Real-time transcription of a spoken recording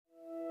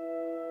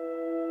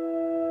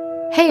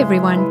Hey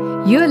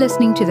everyone, you're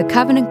listening to the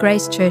Covenant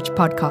Grace Church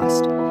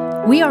podcast.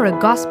 We are a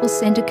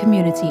gospel-centered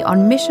community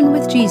on mission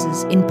with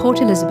Jesus in Port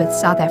Elizabeth,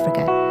 South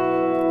Africa.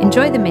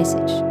 Enjoy the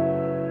message.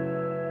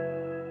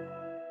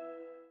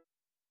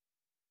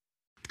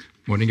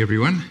 Morning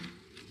everyone.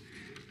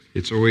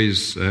 It's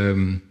always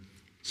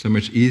so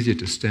much easier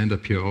to stand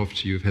up here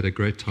after you've had a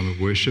great time of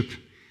worship.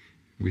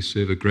 We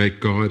serve a great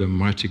God, a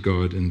mighty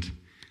God, and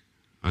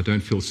I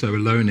don't feel so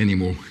alone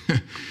anymore.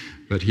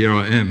 But here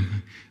I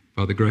am,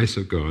 by the grace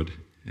of God.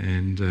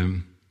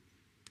 And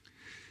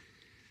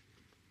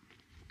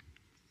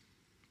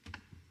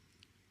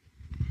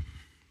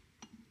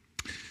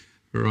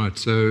all right,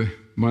 so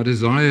my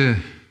desire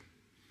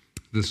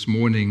this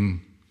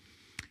morning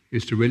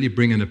is to really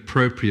bring an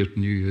appropriate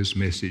New Year's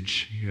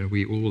message. You know,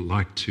 we all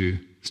like to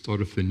start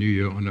off the new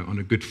year on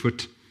a good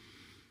foot,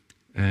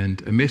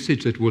 and a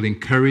message that will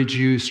encourage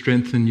you,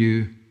 strengthen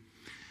you,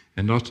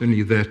 and not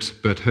only that,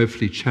 but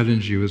hopefully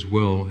challenge you as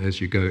well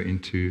as you go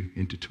into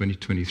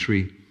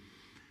 2023.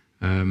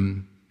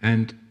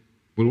 And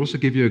will also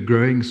give you a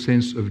growing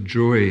sense of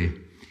joy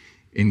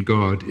in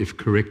God if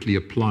correctly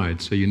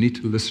applied. So you need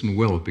to listen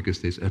well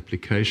because there's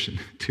application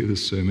to the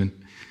sermon.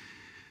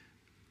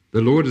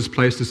 The Lord has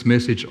placed this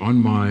message on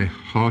my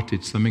heart.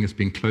 It's something that's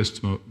been close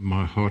to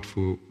my heart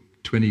for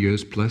 20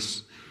 years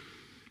plus.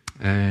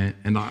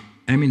 And I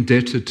am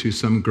indebted to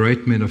some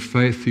great men of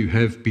faith who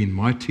have been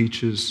my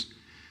teachers,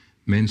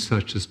 men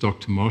such as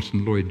Dr.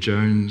 Martin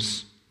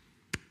Lloyd-Jones,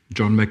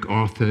 John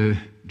MacArthur,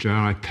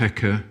 J.I.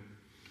 Packer,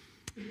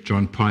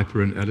 John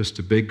Piper and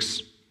Alistair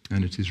Biggs,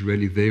 and it is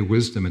really their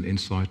wisdom and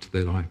insight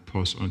that I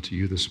pass on to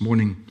you this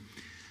morning.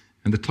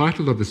 And the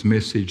title of this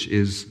message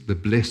is The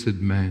Blessed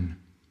Man,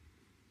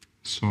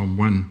 Psalm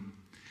 1.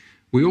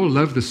 We all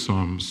love the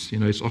Psalms. You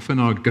know, it's often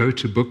our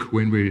go-to book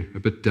when we're a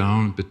bit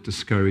down, a bit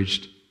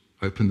discouraged.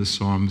 Open the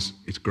Psalms,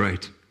 it's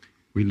great.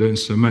 We learn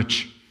so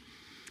much.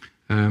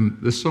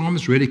 The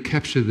Psalms really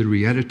capture the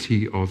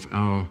reality of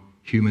our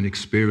human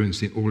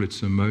experience in all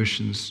its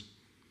emotions.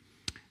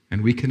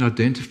 And we can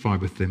identify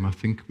with them. I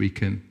think we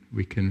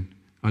can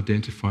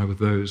identify with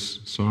those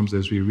Psalms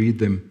as we read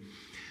them.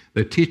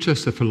 They teach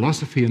us a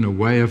philosophy and a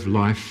way of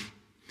life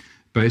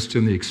based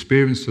on the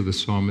experience of the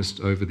psalmist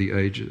over the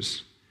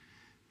ages.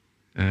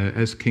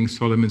 As King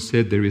Solomon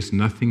said, there is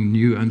nothing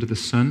new under the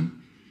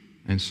sun,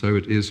 and so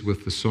it is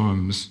with the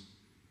Psalms.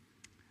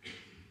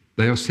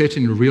 They are set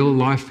in real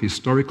life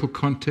historical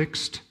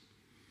context,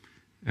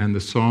 and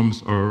the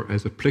Psalms are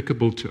as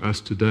applicable to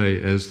us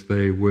today as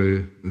they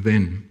were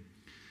then.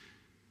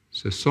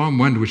 So Psalm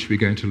 1, which we're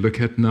going to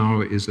look at now,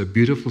 is a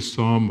beautiful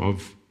psalm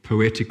of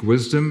poetic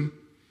wisdom.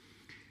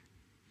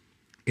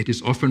 It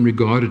is often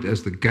regarded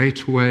as the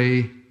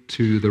gateway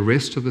to the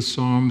rest of the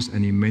Psalms,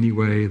 and in many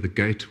ways the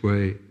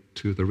gateway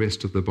to the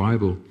rest of the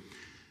Bible.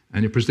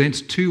 And it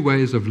presents two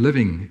ways of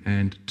living,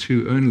 and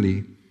two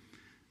only.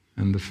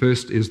 And the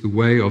first is the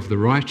way of the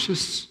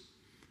righteous,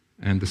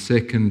 and the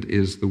second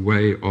is the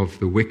way of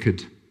the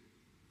wicked.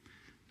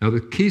 Now, the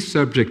key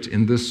subject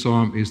in this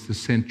psalm is the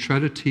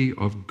centrality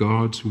of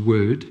God's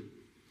word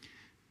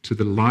to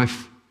the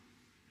life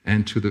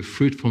and to the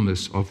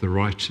fruitfulness of the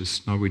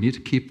righteous. Now, we need to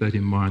keep that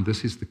in mind.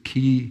 This is the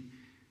key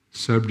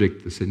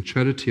subject, the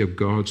centrality of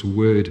God's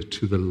word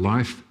to the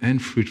life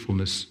and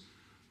fruitfulness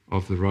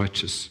of the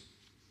righteous.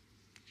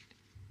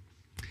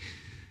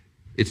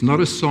 It's not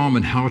a psalm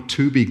on how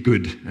to be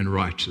good and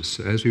righteous.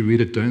 So as we read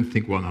it, don't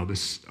think, well, now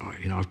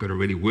I've got to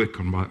really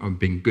work on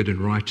being good and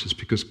righteous,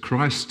 because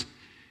Christ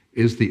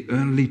is the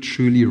only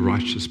truly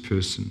righteous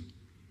person.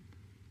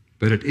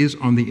 But it is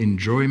on the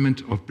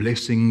enjoyment of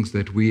blessings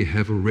that we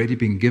have already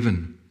been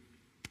given,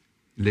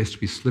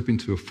 lest we slip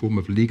into a form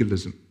of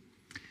legalism.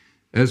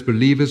 As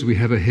believers, we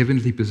have a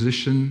heavenly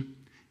position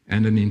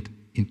and an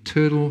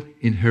eternal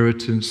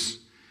inheritance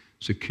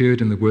secured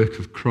in the work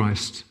of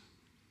Christ.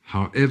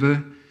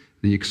 However,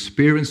 the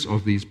experience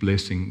of these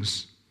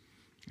blessings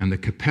and the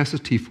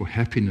capacity for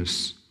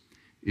happiness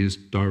is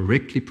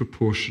directly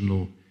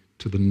proportional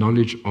to the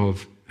knowledge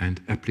of and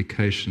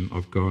application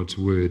of God's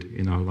word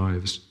in our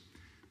lives.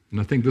 And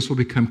I think this will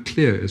become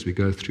clear as we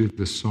go through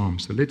this psalm.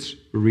 So let's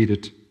read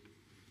it.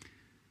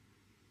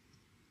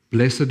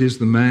 Blessed is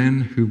the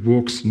man who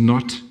walks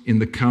not in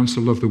the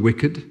counsel of the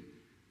wicked,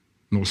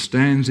 nor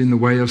stands in the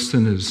way of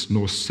sinners,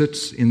 nor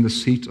sits in the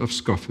seat of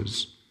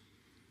scoffers.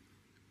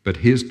 But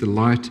his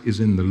delight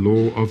is in the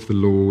law of the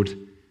Lord,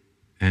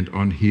 and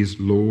on his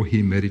law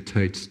he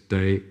meditates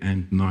day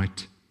and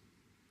night.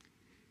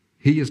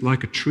 He is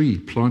like a tree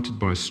planted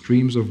by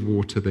streams of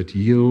water that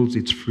yields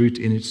its fruit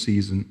in its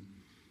season,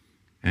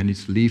 and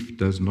its leaf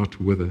does not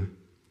wither.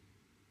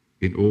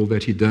 In all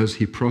that he does,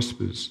 he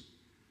prospers.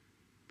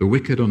 The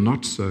wicked are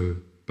not so,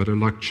 but are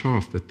like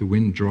chaff that the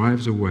wind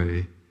drives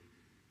away.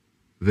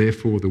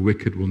 Therefore the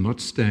wicked will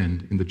not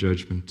stand in the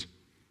judgment,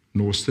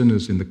 nor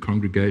sinners in the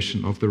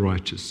congregation of the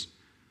righteous.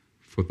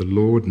 For the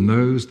Lord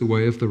knows the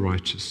way of the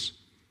righteous,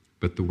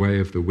 but the way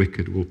of the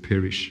wicked will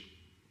perish.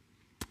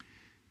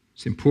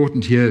 It's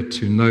important here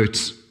to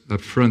note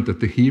up front that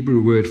the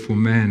Hebrew word for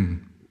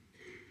man,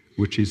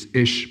 which is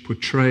ish,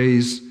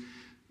 portrays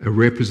a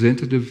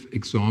representative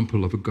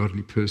example of a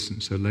godly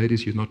person. So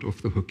ladies, you're not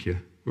off the hook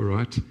here, all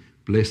right?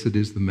 Blessed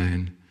is the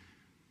man.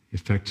 In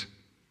fact,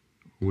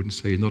 I wouldn't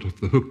say you're not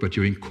off the hook, but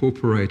you're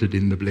incorporated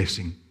in the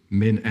blessing,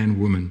 men and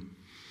women.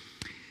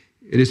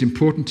 It is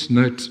important to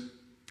note,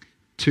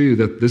 too,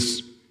 that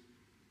this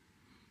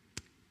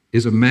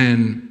is a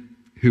man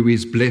who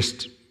is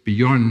blessed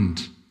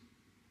beyond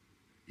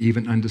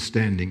even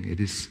understanding. It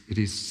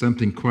is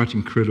something quite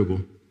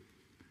incredible.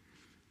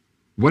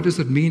 What does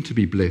it mean to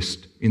be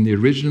blessed? In the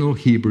original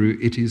Hebrew,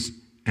 it is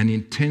an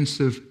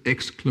intensive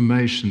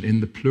exclamation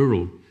in the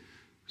plural.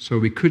 So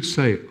we could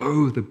say,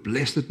 oh, the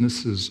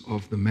blessednesses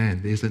of the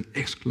man. There's an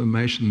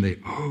exclamation there,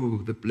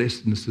 oh, the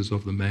blessednesses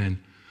of the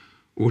man.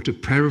 Or to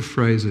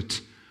paraphrase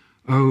it,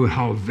 oh,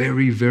 how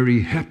very,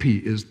 very happy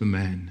is the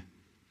man.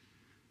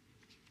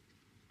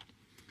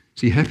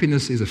 See,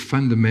 happiness is a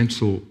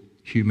fundamental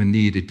human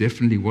need. It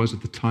definitely was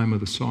at the time of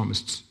the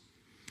psalmists.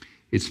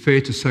 It's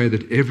fair to say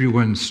that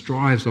everyone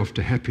strives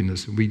after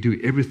happiness, and we do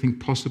everything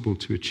possible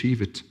to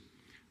achieve it.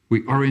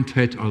 We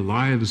orientate our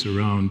lives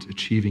around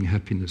achieving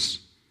happiness.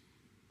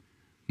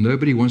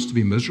 Nobody wants to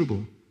be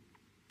miserable.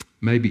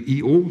 Maybe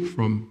Eeyore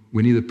from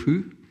Winnie the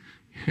Pooh,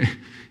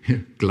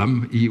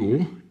 glum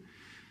Eeyore.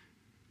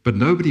 But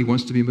nobody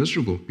wants to be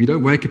miserable. We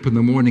don't wake up in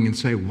the morning and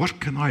say, what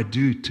can I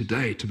do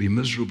today to be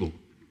miserable?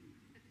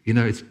 You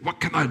know, it's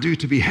what can I do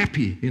to be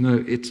happy? You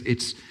know,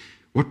 it's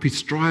what we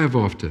strive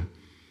after.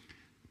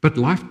 But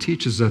life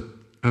teaches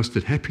us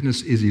that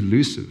happiness is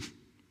elusive.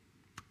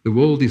 The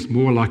world is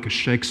more like a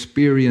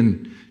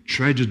Shakespearean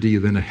tragedy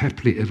than a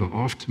happily ever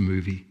after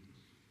movie.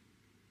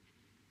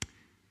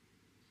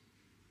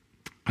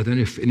 I don't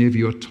know if any of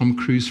you are Tom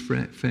Cruise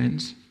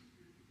fans.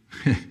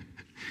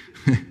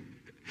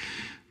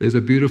 There's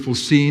a beautiful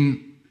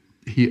scene.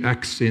 He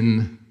acts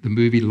in the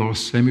movie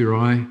Last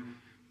Samurai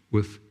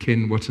with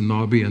Ken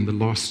Watanabe, and the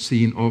last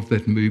scene of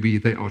that movie,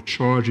 they are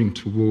charging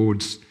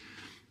towards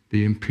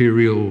the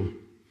Imperial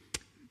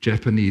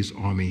Japanese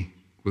army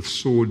with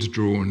swords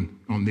drawn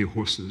on their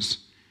horses,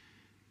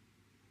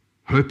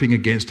 hoping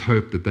against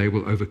hope that they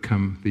will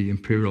overcome the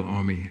Imperial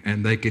army.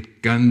 And they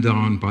get gunned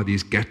down by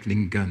these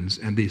Gatling guns,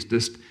 and there's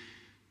just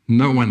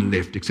no one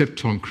left except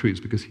Tom Cruise,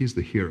 because he's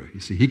the hero. You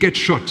see, he gets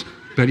shot,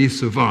 but he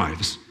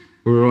survives.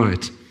 All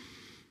right.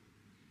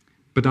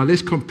 But now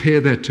let's compare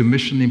that to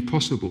Mission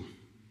Impossible.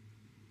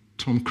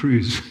 Tom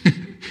Cruise.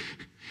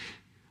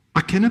 I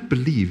cannot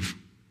believe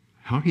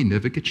how he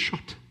never gets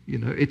shot. You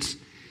know, it's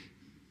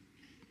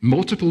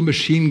multiple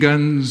machine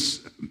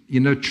guns,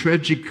 you know,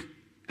 tragic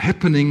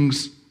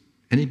happenings,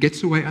 and he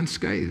gets away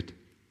unscathed.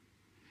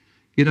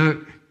 You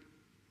know,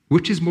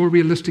 which is more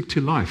realistic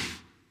to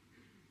life?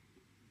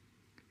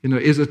 You know,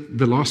 is it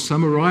The Last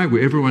Samurai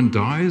where everyone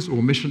dies,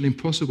 or Mission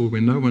Impossible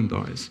where no one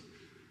dies?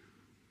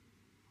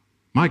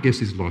 My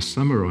guess is Last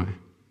Samurai.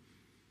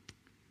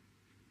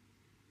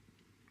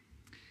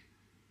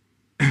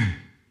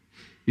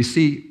 You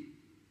see,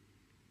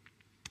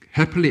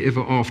 happily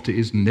ever after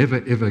is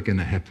never ever going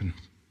to happen.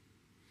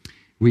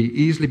 We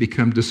easily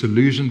become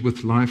disillusioned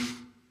with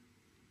life,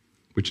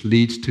 which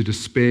leads to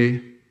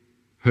despair,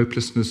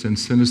 hopelessness, and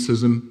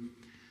cynicism.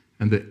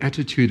 And the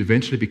attitude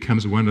eventually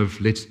becomes one of,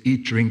 let's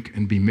eat, drink,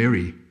 and be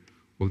merry,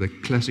 or the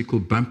classical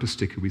bumper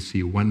sticker we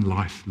see, one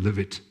life, live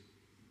it.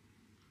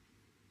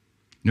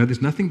 You know,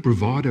 there's nothing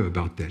bravado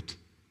about that.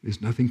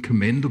 There's nothing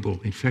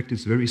commendable. In fact,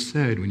 it's very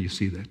sad when you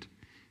see that.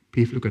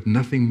 People have got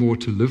nothing more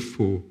to live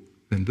for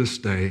than this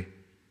day,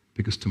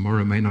 because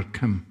tomorrow may not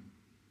come.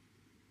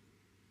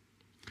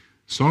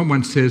 Psalm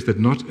 1 says that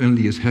not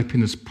only is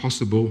happiness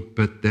possible,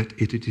 but that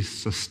it is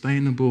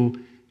sustainable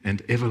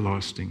and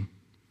everlasting.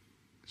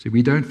 See,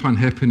 we don't find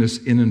happiness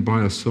in and by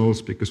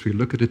ourselves because we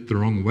look at it the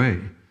wrong way.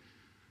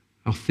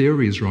 Our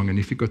theory is wrong, and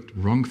if you've got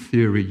wrong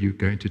theory, you're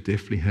going to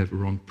definitely have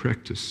wrong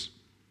practice.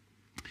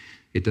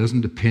 It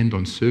doesn't depend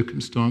on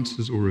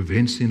circumstances or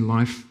events in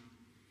life.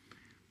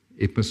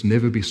 It must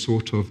never be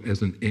thought of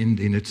as an end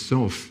in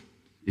itself.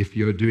 If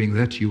you're doing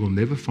that, you will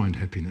never find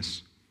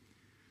happiness.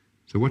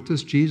 So what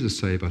does Jesus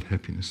say about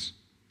happiness?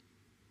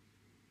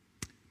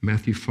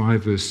 Matthew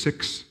 5, verse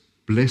 6,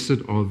 blessed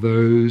are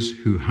those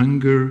who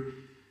hunger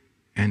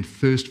and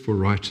thirst for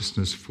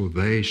righteousness, for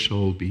they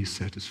shall be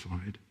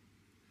satisfied.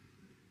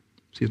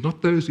 See, it's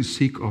not those who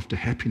seek after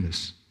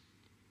happiness.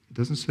 It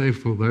doesn't say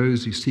for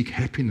those who seek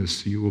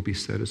happiness you will be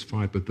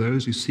satisfied, but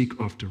those who seek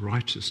after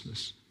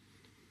righteousness.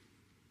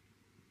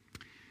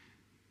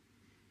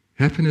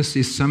 Happiness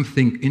is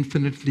something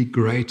infinitely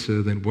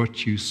greater than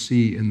what you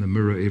see in the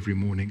mirror every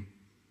morning.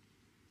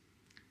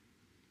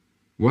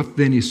 What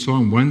then is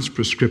Psalm 1's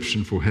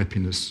prescription for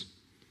happiness?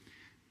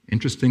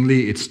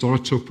 Interestingly, it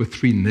starts off with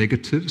three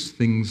negatives,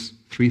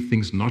 three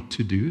things not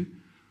to do,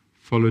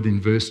 followed in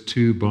verse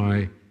 2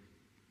 by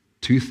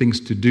two things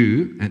to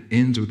do, and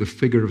ends with a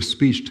figure of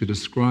speech to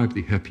describe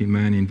the happy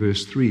man in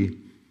verse 3.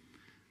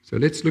 So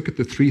let's look at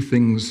the three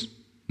things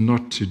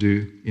not to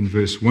do in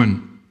verse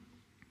 1.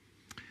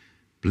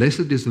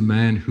 Blessed is the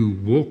man who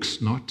walks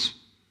not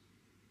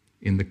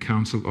in the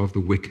counsel of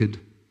the wicked,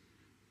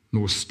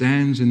 nor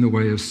stands in the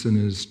way of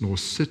sinners, nor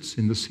sits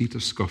in the seat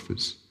of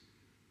scoffers.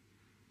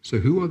 So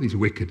who are these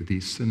wicked,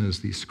 these sinners,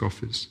 these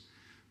scoffers?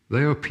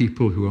 They are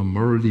people who are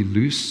morally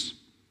loose,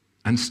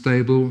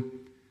 unstable.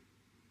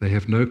 They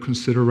have no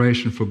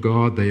consideration for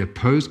God. They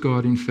oppose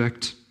God, in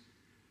fact.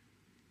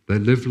 They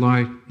live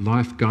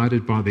life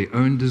guided by their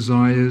own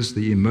desires,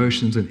 the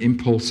emotions and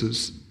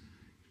impulses,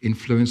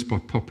 influenced by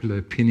popular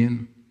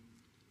opinion.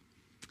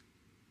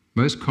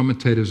 Most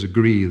commentators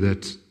agree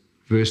that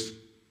this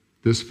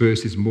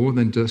verse is more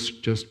than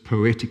just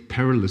poetic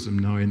parallelism.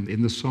 Now,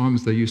 in the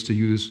Psalms, they used to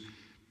use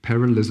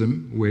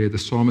parallelism, where the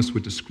psalmist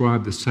would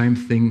describe the same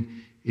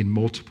thing in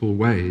multiple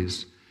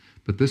ways.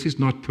 But this is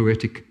not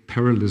poetic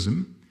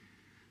parallelism,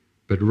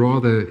 but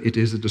rather it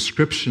is a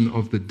description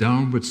of the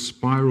downward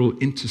spiral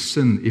into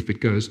sin if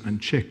it goes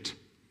unchecked.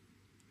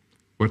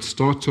 What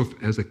starts off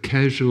as a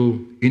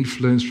casual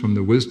influence from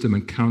the wisdom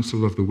and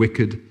counsel of the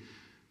wicked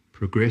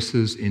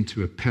progresses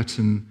into a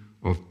pattern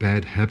of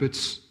bad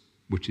habits,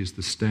 which is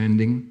the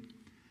standing,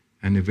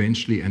 and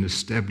eventually an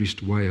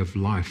established way of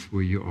life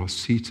where you are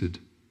seated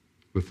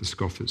with the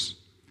scoffers.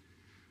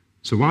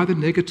 So why the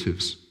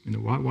negatives?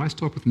 Why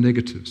start with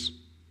negatives?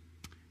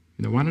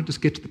 Why not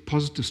just get to the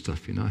positive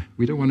stuff?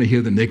 We don't want to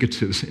hear the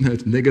negatives.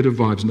 It's negative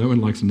vibes. No one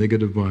likes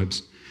negative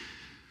vibes.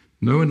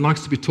 No one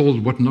likes to be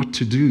told what not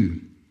to do.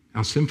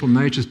 Our sinful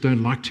natures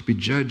don't like to be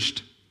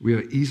judged. We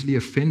are easily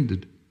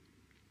offended.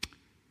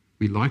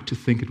 We like to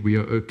think that we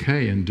are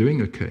okay and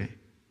doing okay.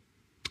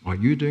 Are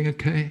you doing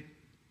okay?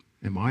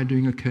 Am I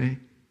doing okay?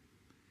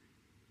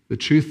 The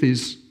truth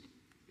is,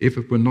 if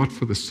it were not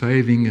for the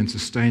saving and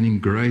sustaining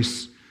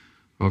grace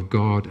of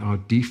God, our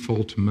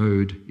default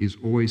mode is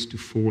always to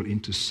fall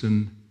into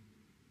sin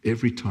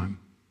every time.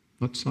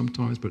 Not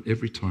sometimes, but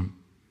every time.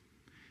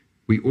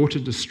 We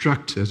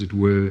auto-destruct, as it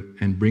were,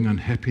 and bring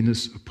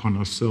unhappiness upon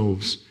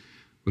ourselves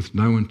with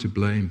no one to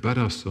blame but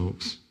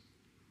ourselves.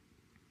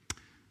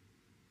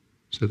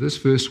 So this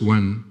verse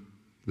 1,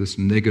 this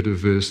negative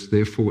verse,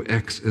 therefore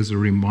acts as a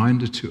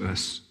reminder to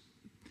us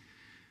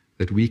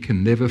that we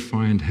can never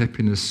find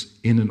happiness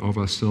in and of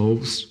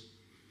ourselves,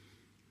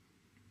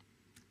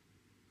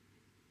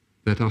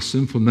 that our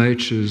sinful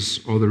natures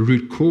are the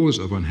root cause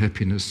of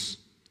unhappiness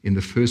in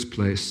the first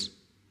place.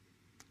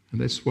 And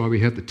that's why we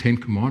have the 10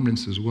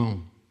 Commandments as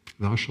well.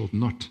 Thou shalt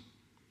not,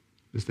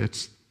 because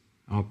that's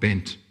our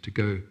bent to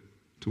go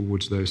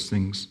towards those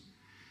things.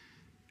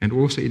 And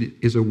also it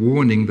is a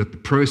warning that the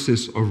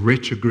process of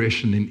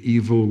retrogression in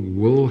evil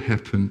will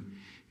happen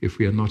if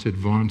we are not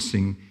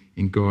advancing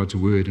in God's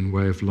word and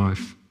way of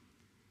life.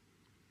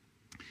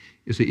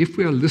 You see, if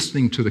we are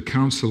listening to the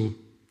counsel,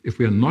 if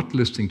we are not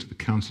listening to the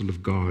counsel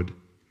of God,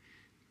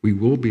 we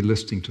will be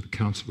listening to the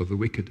counsel of the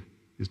wicked.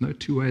 There's no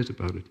two ways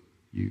about it.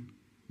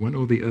 One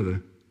or the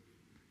other.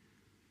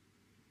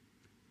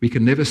 We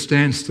can never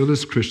stand still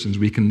as Christians.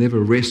 We can never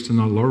rest in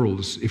our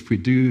laurels. If we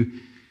do,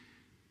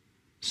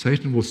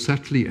 Satan will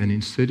subtly and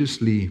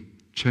insidiously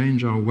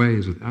change our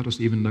ways without us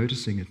even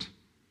noticing it.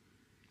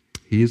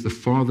 He is the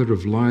father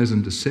of lies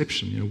and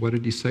deception. What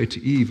did he say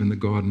to Eve in the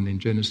garden in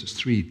Genesis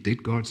 3?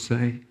 Did God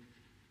say?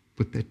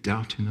 Put that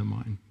doubt in her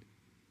mind.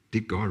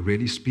 Did God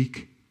really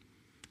speak?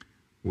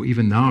 Or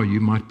even now you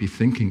might be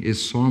thinking,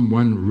 is Psalm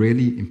 1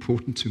 really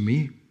important to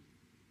me?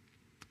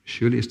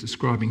 Surely it's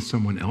describing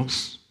someone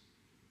else.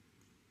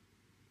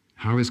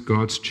 How is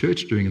God's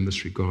church doing in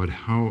this regard?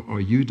 How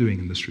are you doing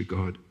in this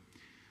regard?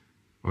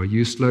 Are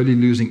you slowly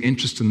losing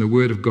interest in the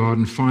Word of God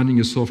and finding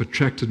yourself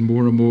attracted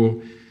more and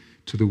more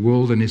to the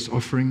world and its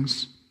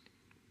offerings?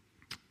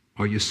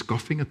 Are you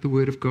scoffing at the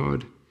Word of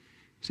God?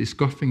 See,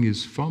 scoffing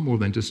is far more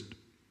than just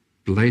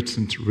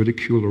blatant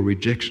ridicule or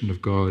rejection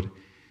of God.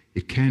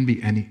 It can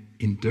be an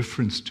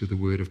indifference to the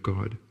Word of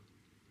God.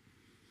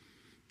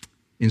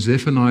 In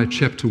Zephaniah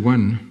chapter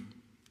 1,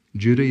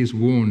 Judah is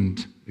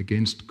warned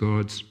against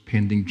God's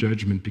pending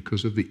judgment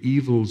because of the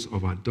evils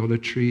of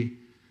idolatry,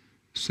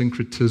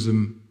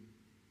 syncretism,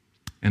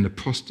 and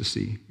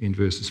apostasy in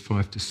verses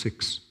 5 to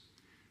 6.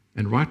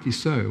 And rightly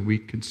so, we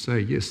can say,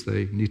 yes,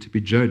 they need to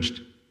be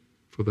judged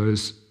for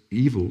those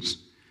evils.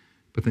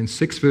 But then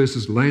 6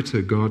 verses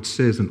later, God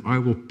says, and I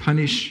will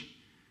punish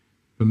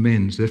the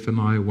men,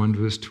 Zephaniah 1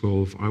 verse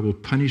 12, I will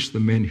punish the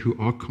men who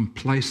are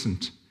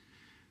complacent,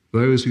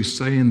 those who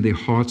say in their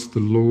hearts, the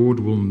Lord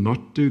will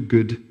not do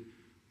good,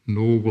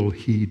 nor will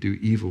he do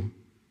evil.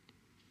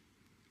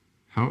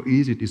 How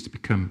easy it is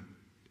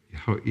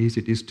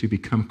to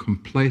become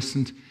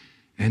complacent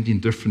and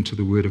indifferent to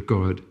the Word of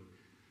God.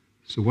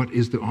 So what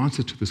is the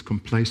answer to this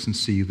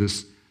complacency,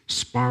 this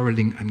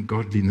spiraling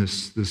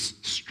ungodliness, this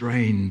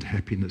strained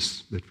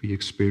happiness that we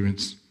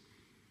experience?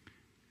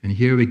 And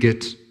here we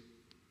get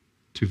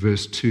to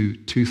verse 2,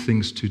 2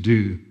 things to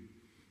do.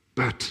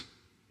 But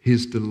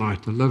his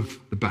delight. I love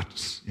the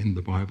buts in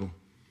the Bible.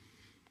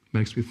 It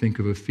makes me think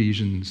of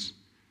Ephesians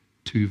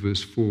 2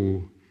 verse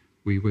 4.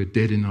 We were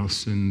dead in our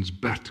sins,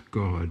 but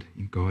God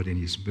in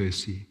his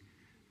mercy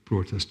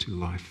brought us to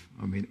life.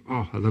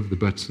 I love the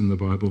buts in the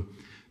Bible.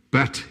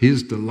 But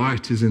his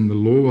delight is in the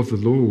law of the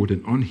Lord,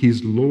 and on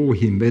his law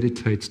he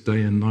meditates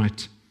day and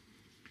night.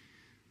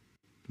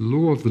 The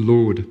law of the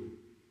Lord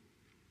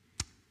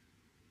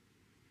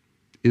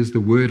is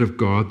the word of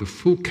God, the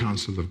full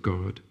counsel of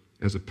God,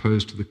 as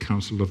opposed to the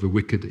counsel of the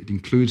wicked. It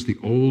includes the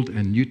Old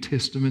and New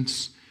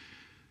Testaments,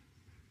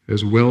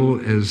 as well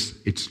as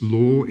its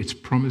law, its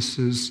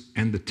promises,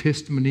 and the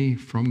testimony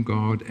from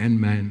God and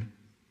man,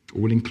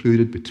 all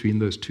included between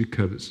those two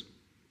covers.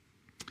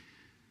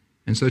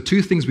 And so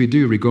 2 things we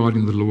do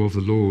regarding the law of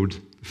the Lord.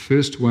 The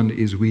first one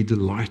is we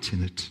delight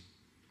in it.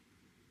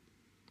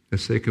 The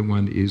second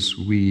one is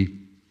we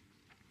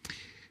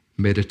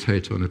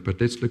meditate on it. But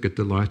let's look at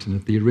delight in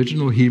it. The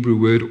original Hebrew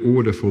word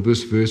order for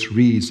this verse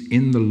reads,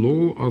 "In the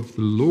law of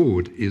the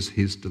Lord is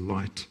his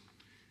delight."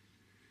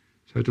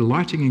 So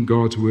delighting in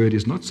God's word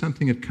is not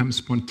something that comes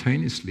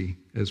spontaneously,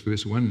 as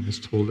verse 1 has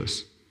told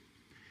us.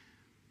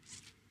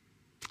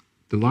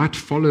 Delight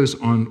follows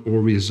on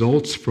or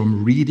results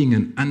from reading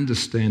and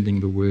understanding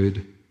the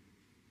word.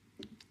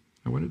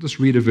 I want to just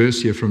read a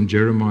verse here from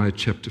Jeremiah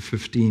chapter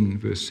 15,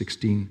 verse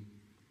 16.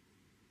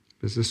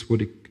 Because this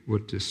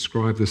would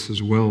describe this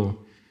as well.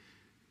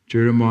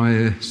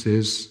 Jeremiah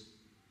says,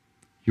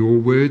 "Your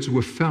words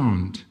were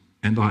found,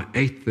 and I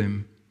ate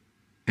them,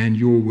 and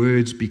your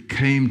words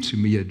became to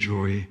me a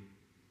joy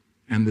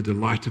and the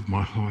delight of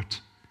my heart."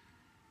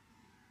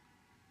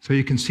 So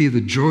you can see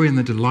the joy and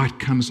the delight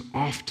comes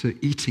after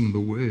eating the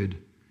word.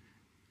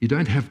 You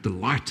don't have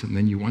delight and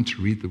then you want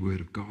to read the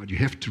word of God. You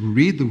have to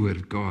read the word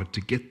of God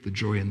to get the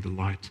joy and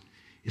delight.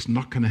 It's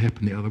not going to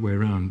happen the other way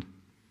around.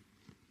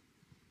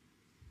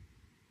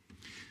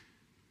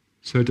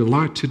 So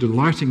to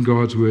delight in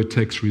God's word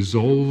takes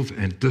resolve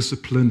and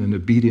discipline and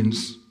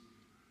obedience.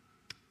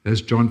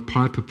 As John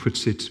Piper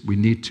puts it, we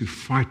need to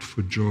fight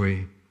for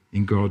joy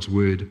in God's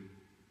word.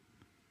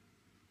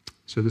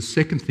 So the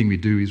second thing we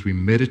do is we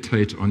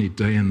meditate on it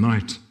day and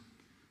night.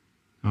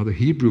 Now the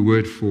Hebrew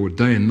word for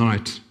day and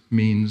night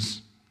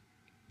means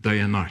day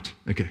and night.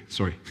 Okay,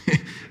 sorry.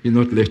 You're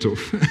not let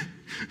off.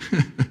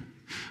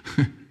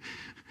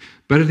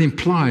 But it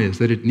implies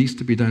that it needs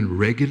to be done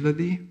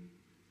regularly,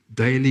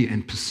 daily,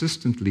 and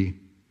persistently.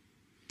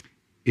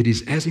 It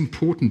is as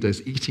important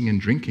as eating and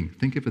drinking.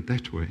 Think of it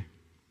that way.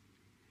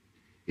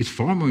 It's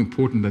far more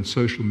important than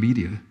social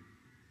media.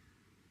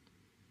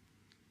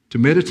 To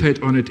meditate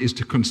on it is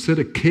to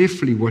consider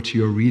carefully what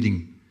you're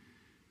reading,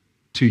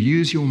 to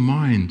use your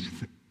mind.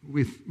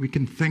 We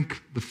can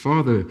thank the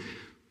Father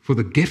for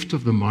the gift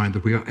of the mind,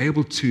 that we are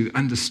able to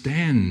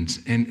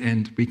understand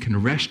and we can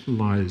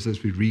rationalize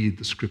as we read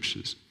the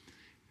scriptures.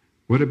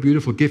 What a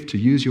beautiful gift to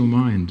use your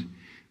mind.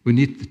 We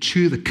need to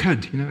chew the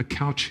cud. You know, a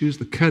cow chews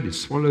the cud. It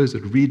swallows,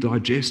 it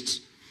redigests,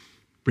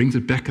 brings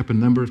it back up a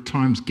number of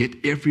times,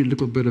 get every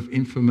little bit of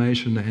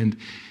information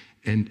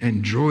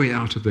and joy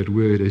out of that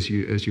word as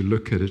you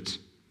look at it.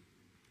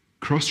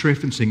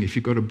 Cross-referencing, if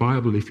you've got a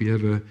Bible, if you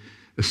have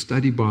a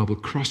study Bible,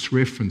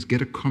 cross-reference,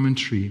 get a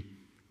commentary.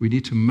 We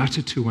need to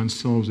mutter to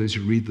ourselves as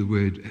you read the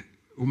word,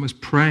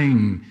 almost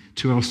praying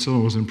to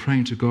ourselves and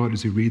praying to God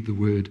as you read the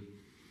word,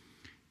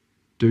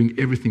 doing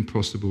everything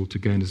possible to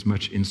gain as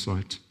much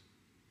insight.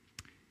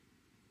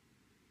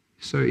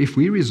 So if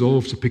we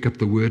resolve to pick up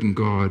the word in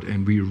God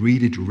and we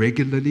read it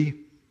regularly,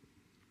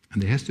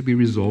 and there has to be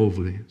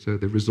resolve there. So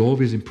the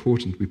resolve is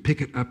important. We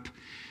pick it up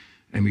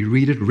and we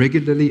read it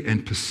regularly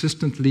and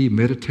persistently,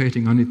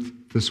 meditating on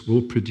it. This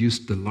will produce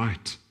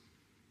delight.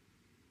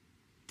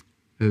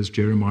 As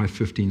Jeremiah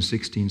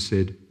 15:16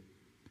 said,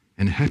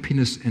 and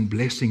happiness and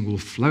blessing will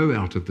flow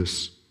out of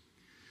this.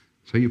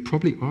 So you're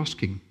probably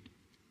asking,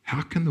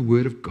 how can the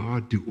word of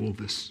God do all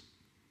this?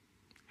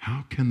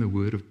 How can the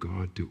word of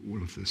God do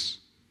all of this?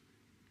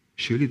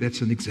 Surely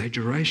that's an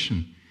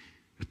exaggeration,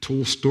 a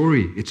tall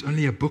story. It's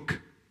only a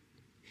book.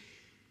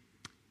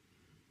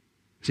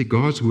 See,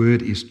 God's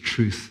word is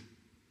truth.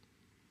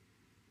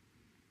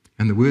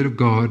 And the word of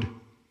God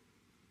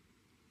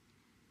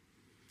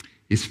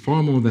is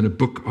far more than a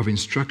book of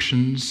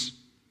instructions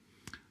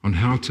on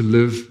how to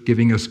live,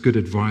 giving us good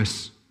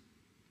advice.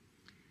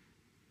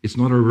 It's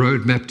not a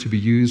roadmap to be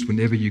used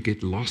whenever you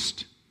get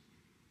lost.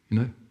 You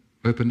know,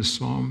 open a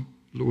psalm,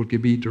 Lord,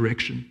 give me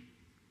direction.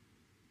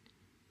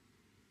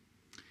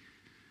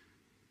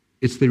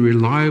 It's the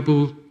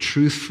reliable,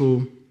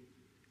 truthful,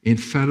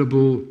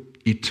 infallible,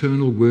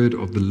 eternal word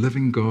of the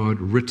living God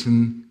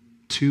written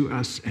to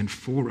us and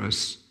for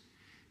us.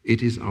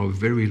 It is our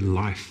very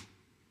life,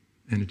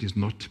 and it is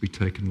not to be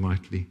taken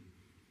lightly.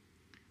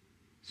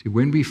 See,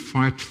 when we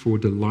fight for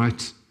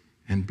delight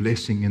and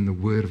blessing in the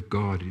word of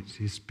God, it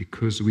is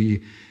because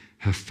we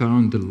have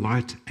found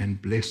delight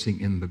and blessing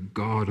in the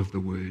God of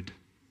the word.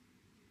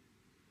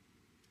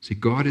 See,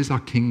 God is our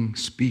King,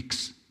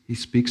 speaks. He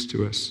speaks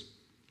to us.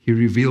 He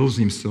reveals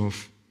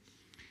himself.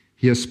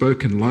 He has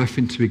spoken life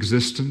into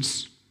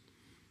existence.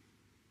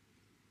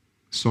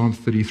 Psalm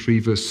 33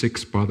 verse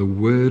 6, by the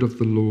word of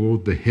the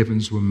Lord the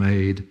heavens were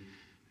made,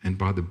 and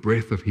by the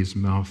breath of his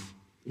mouth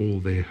all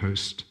their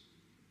host.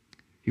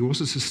 He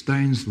also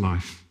sustains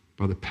life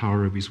by the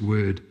power of his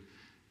word.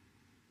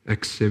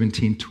 Acts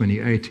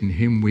 17:28, in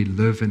him we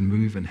live and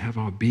move and have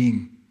our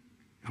being,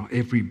 our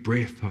every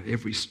breath, our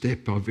every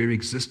step, our very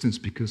existence,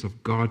 because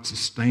of God's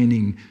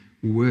sustaining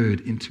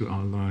word into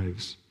our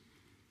lives.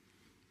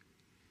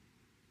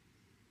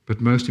 But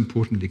most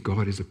importantly,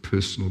 God is a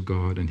personal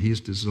God, and his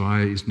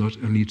desire is not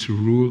only to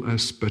rule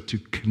us, but to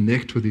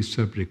connect with his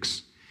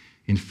subjects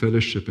in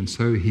fellowship. And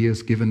so he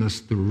has given us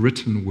the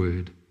written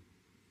word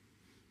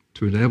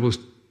to enable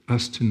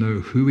us to know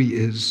who he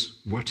is,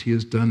 what he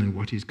has done, and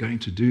what he's going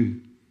to do.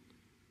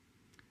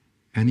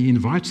 And he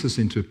invites us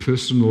into a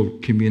personal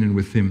communion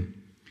with him.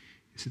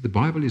 He said the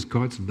Bible is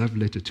God's love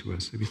letter to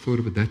us. Have you thought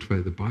of it that way?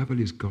 The Bible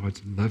is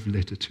God's love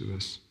letter to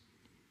us.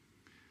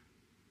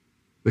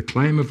 The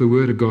claim of the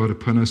word of God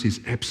upon us is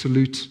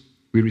absolute.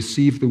 We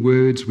receive the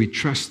words, we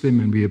trust them,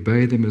 and we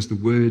obey them as the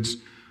words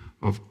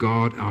of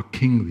God, our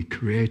King, the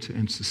creator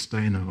and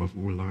sustainer of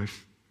all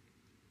life.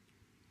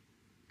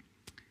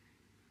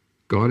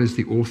 God is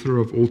the author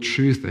of all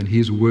truth, and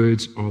his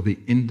words are the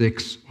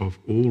index of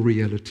all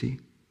reality.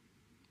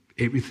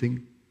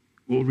 Everything,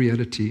 all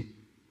reality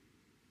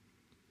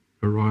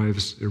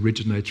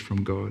originates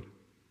from God.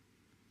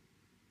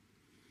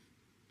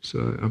 So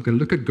I'm going to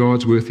look at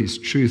God's word, his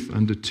truth,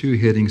 under two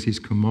headings. His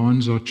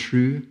commands are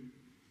true,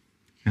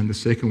 and the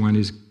second one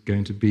is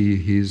going to be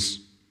his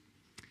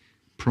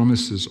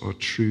promises are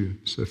true.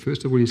 So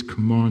first of all, his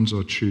commands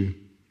are true.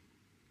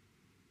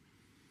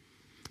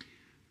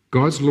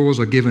 God's laws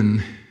are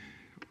given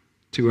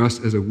to us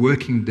as a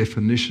working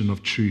definition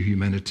of true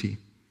humanity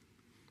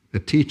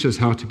that teach us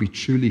how to be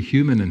truly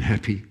human and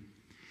happy.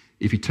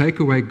 If you take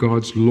away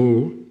God's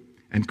law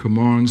and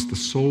commands, the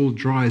soul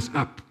dries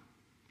up,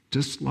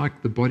 just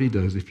like the body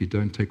does if you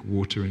don't take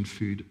water and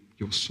food.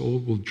 Your soul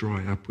will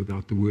dry up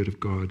without the word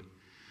of God.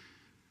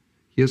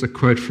 Here's a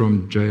quote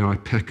from J.I.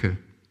 Packer.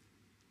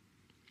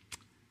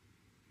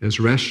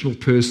 As rational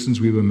persons,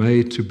 we were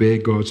made to bear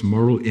God's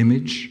moral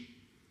image.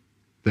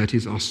 That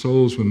is, our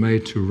souls were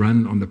made to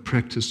run on the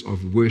practice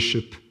of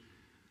worship,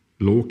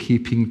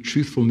 law-keeping,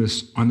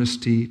 truthfulness,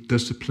 honesty,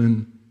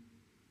 discipline,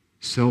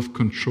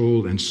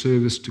 self-control, and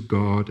service to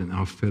God and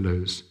our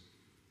fellows.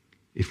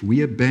 If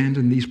we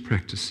abandon these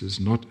practices,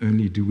 not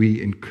only do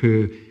we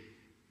incur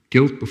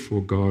guilt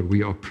before God,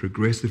 we are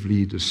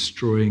progressively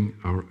destroying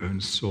our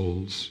own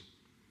souls.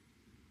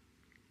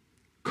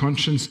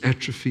 Conscience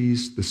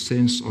atrophies, the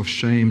sense of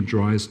shame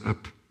dries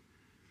up.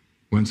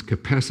 One's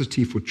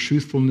capacity for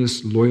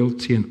truthfulness,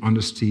 loyalty, and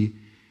honesty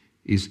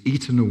is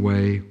eaten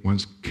away.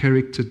 One's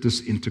character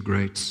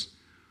disintegrates.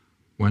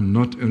 One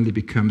not only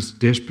becomes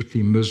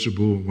desperately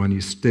miserable, one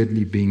is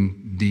steadily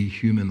being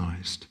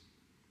dehumanized.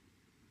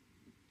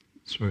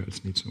 Sorry, I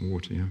just need some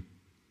water here.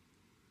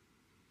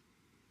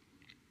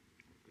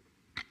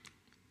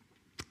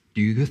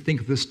 Do you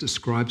think this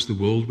describes the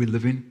world we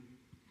live in?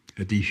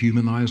 A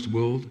dehumanized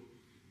world?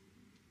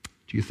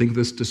 Do you think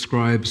this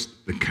describes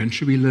the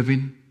country we live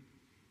in?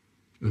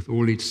 With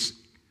all its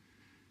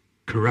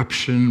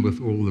corruption,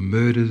 with all the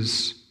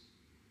murders,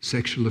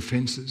 sexual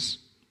offenses?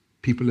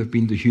 People have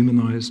been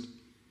dehumanized.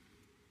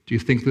 Do you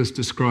think this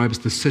describes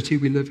the city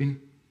we live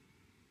in?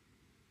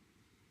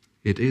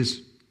 It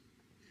is.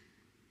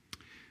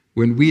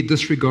 When we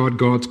disregard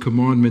God's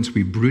commandments,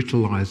 we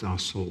brutalize our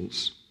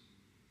souls.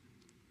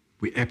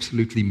 We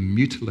absolutely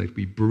mutilate,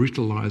 we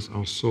brutalize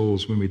our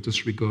souls when we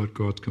disregard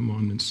God's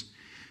commandments.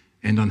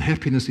 And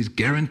unhappiness is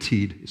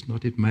guaranteed. It's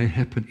not it may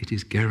happen, it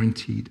is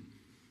guaranteed.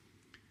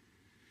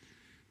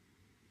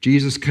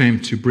 Jesus came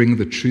to bring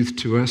the truth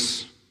to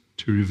us,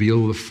 to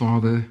reveal the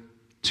Father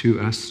to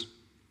us.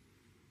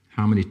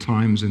 How many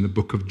times in the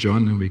book of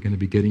John, and we're going to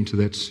be getting to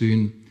that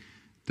soon,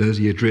 does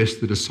he address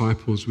the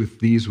disciples with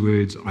these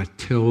words, I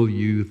tell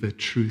you the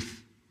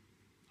truth.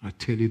 I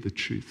tell you the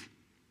truth.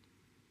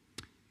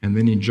 And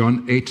then in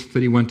John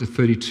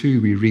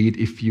 8:31-32, we read,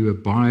 if you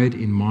abide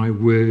in my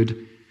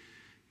word,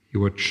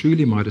 you are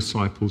truly my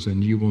disciples,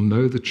 and you will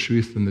know the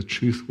truth, and the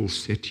truth will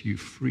set you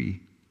free.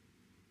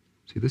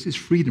 See, this is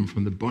freedom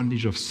from the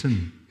bondage of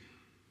sin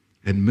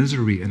and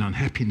misery and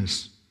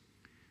unhappiness.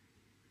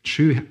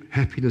 True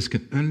happiness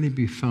can only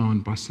be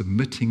found by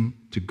submitting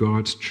to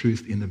God's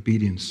truth in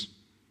obedience.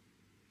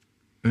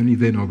 Only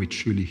then are we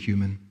truly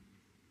human.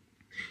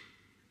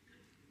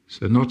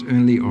 So not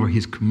only are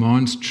his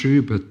commands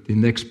true, but the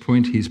next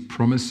point, his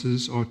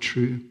promises are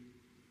true.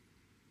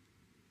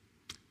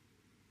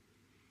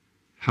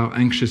 How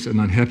anxious and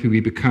unhappy we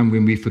become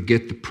when we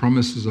forget the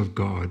promises of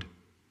God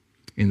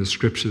in the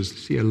Scriptures.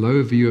 See, a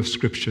low view of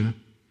Scripture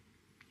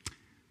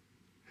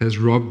has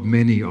robbed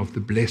many of the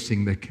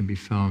blessing that can be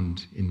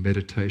found in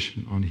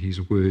meditation on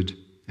his word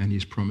and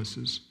his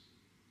promises.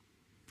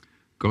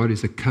 God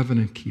is a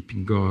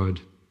covenant-keeping God,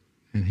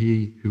 and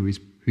he who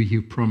he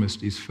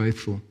promised is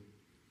faithful.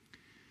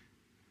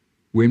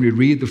 When we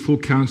read the full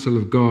counsel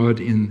of God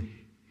in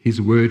his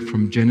word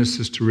from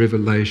Genesis to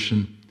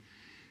Revelation,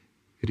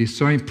 it is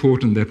so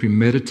important that we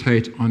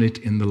meditate on it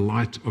in the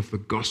light of the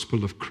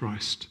gospel of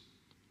Christ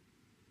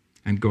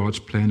and God's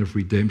plan of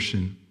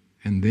redemption,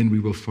 and then we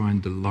will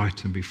find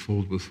delight and be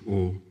filled with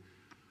awe.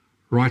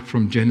 Right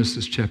from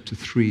Genesis chapter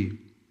 3,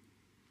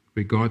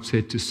 where God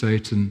said to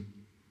Satan,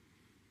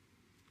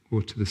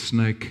 or to the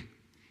snake,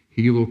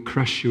 he will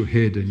crush your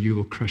head and you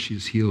will crush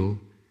his heel.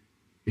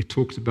 It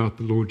talks about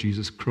the Lord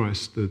Jesus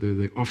Christ,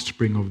 the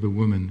offspring of the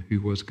woman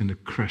who was going to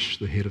crush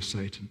the head of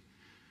Satan.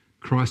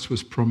 Christ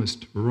was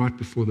promised right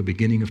before the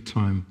beginning of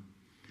time.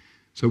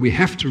 So we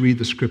have to read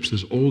the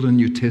Scriptures, Old and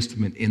New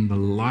Testament, in the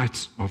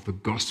light of the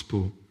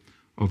gospel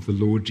of the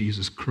Lord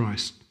Jesus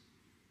Christ.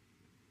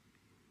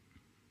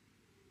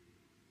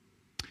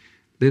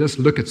 Let us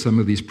look at some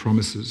of these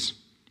promises.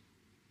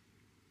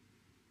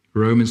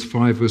 Romans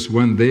 5 verse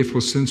 1,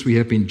 therefore, since we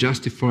have been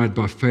justified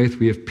by faith,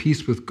 we have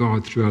peace with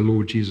God through our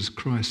Lord Jesus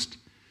Christ.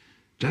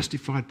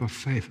 Justified by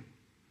faith.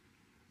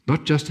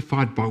 Not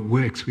justified by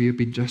works. We have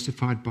been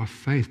justified by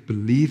faith,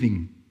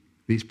 believing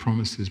these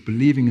promises,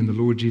 believing in the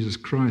Lord Jesus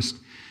Christ.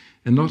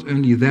 And not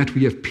only that,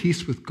 we have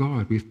peace with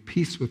God. We have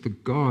peace with the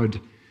God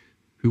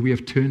who we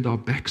have turned our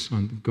backs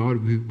on, the God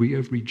who we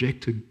have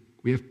rejected.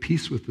 We have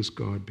peace with this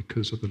God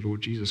because of the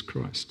Lord Jesus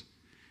Christ.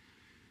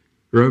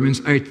 Romans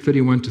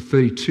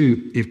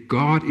 8:31-32, if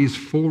God is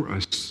for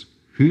us,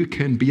 who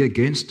can be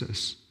against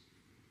us?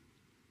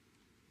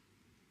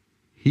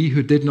 He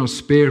who did not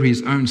spare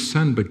his own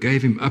son, but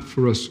gave him up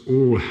for us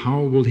all,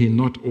 how will he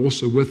not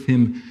also with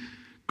him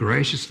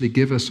graciously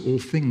give us all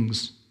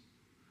things?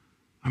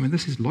 I mean,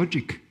 this is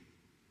logic.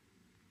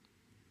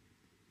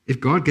 If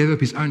God gave up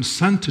his own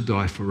son to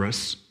die for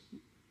us,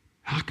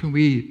 how can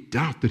we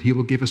doubt that he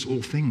will give us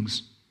all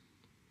things?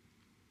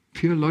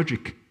 Pure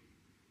logic.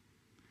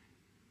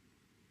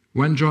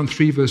 1 John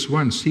 3 verse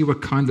 1, see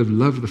what kind of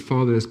love the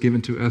Father has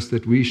given to us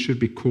that we should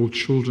be called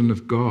children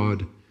of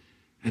God.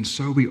 And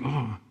so we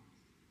are.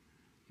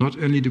 Not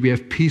only do we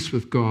have peace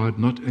with God,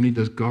 not only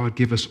does God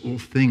give us all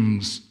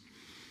things,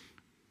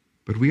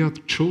 but we are the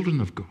children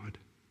of God.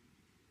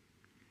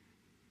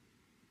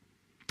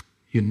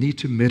 You need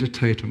to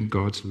meditate on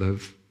God's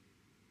love.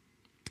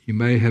 You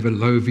may have a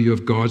low view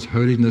of God's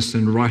holiness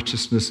and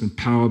righteousness and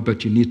power,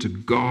 but you need to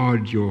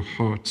guard your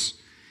hearts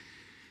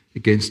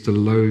against a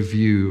low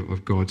view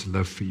of God's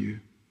love for you.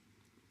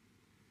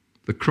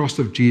 The cross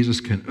of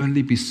Jesus can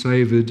only be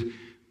savored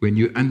when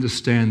you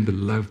understand the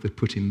love that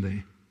put him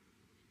there.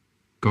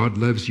 God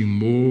loves you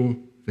more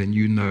than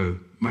you know,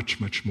 much,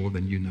 much more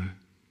than you know.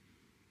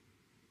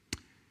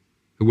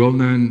 The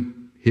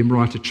well-known hymn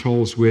writer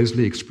Charles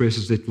Wesley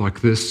expresses it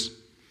like this,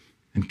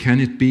 and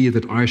can it be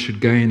that I should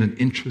gain an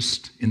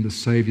interest in the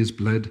Savior's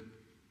blood?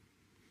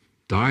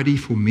 Died he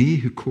for me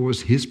who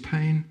caused his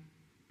pain?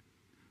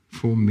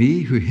 For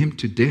me who him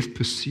to death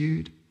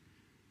pursued?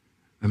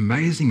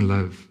 Amazing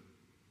love,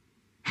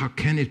 how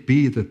can it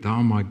be that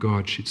thou, my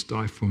God, shouldst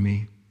die for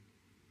me?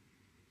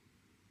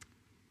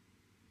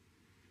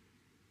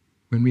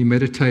 When we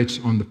meditate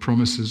on the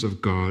promises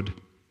of God,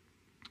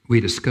 we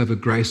discover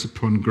grace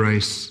upon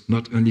grace,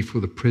 not only for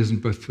the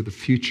present, but for the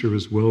future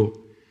as well.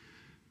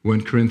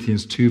 1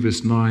 Corinthians 2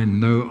 verse 9,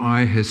 no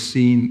eye has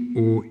seen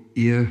or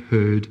ear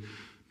heard,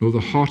 nor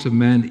the heart of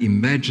man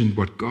imagined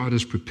what God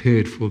has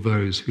prepared for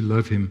those who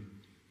love him.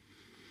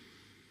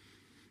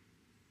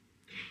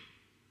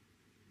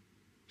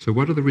 So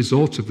what are the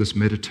results of this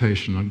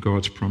meditation on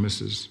God's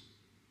promises?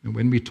 And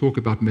when we talk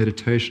about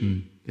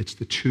meditation, it's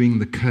the chewing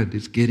the cud,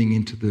 it's getting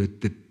into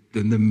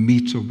the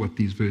meat of what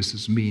these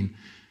verses mean,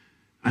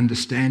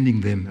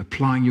 understanding them,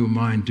 applying your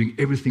mind, doing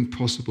everything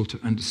possible to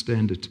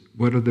understand it.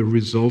 What are the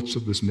results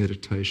of this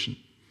meditation?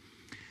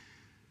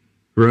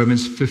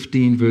 Romans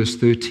 15 verse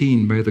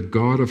 13, may the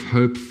God of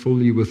hope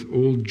fill you with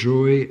all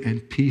joy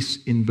and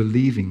peace in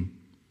believing,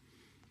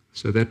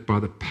 so that by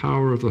the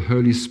power of the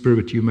Holy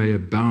Spirit you may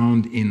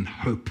abound in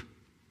hope.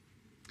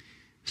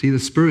 See, the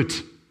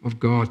Spirit of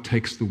God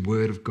takes the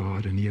Word of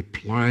God and he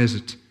applies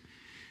it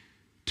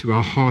to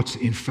our hearts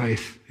in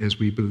faith as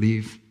we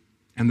believe.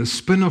 And the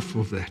spin-off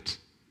of that,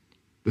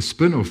 the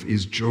spin-off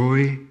is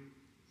joy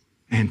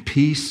and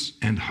peace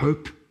and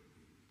hope.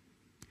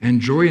 And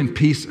joy and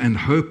peace and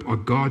hope are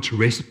God's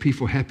recipe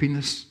for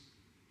happiness.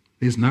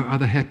 There's no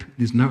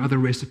other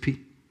recipe.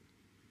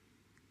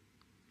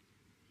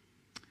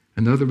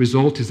 Another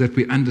result is that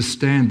we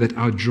understand that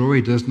our joy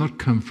does not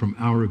come from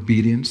our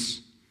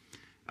obedience,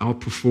 our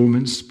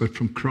performance, but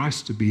from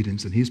Christ's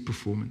obedience and his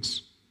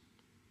performance.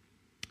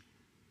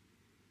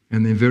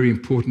 And then very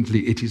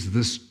importantly, it is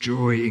this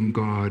joy in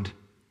God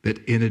that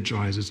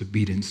energizes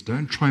obedience.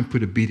 Don't try and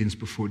put obedience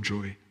before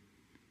joy.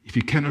 If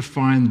you cannot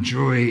find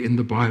joy in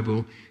the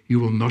Bible, you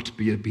will not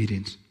be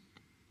obedient.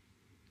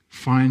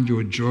 Find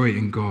your joy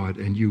in God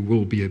and you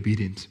will be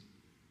obedient.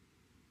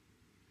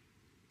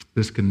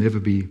 This can never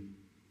be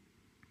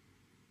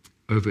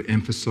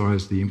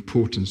overemphasized, the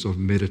importance of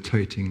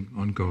meditating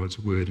on God's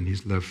word and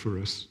his love for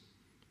us.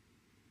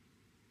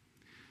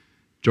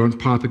 John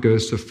Piper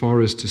goes so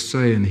far as to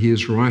say, and he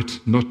is right,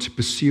 not to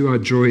pursue our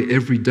joy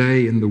every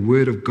day in the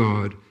word of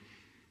God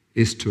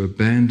is to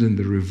abandon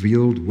the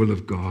revealed will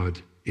of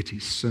God. It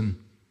is sin.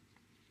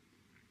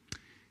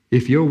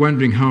 If you're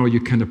wondering how you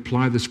can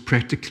apply this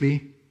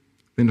practically,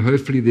 then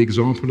hopefully the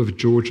example of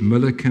George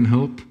Muller can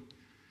help.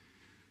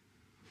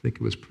 I think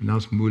it was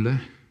pronounced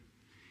Muller.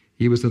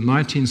 He was a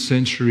 19th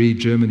century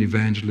German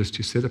evangelist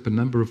who set up a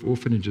number of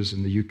orphanages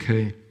in the UK.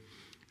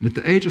 And at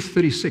the age of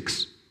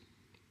 36,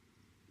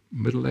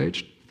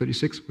 middle-aged,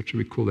 36, what should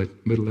we call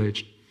that,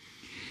 middle-aged,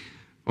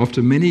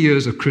 after many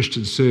years of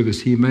Christian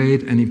service, he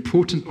made an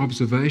important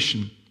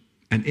observation.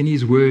 And in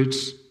his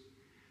words,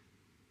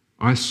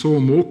 I saw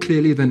more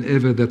clearly than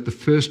ever that the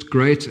first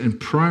great and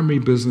primary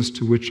business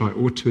to which I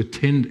ought to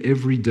attend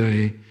every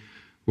day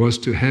was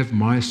to have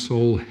my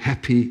soul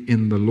happy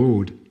in the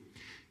Lord.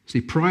 See,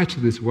 prior to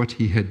this, what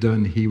he had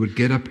done, he would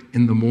get up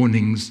in the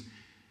mornings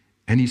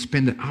and he'd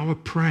spend an hour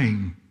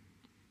praying.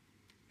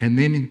 And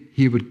then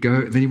he would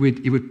go, then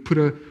he would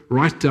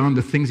write down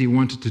the things he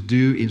wanted to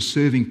do in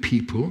serving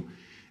people,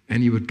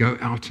 and he would go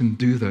out and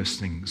do those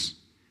things.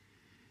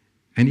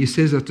 And he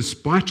says that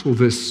despite all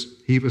this,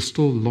 he was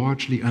still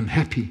largely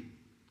unhappy.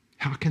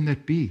 How can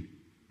that be?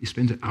 You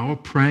spend an hour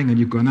praying and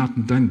you've gone out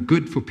and done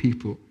good for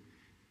people.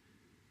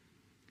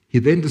 He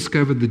then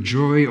discovered the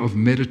joy of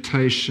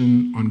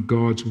meditation on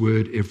God's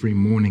word every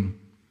morning.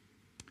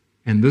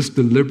 And this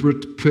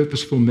deliberate,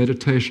 purposeful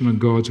meditation on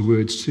God's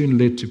word soon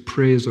led to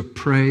prayers of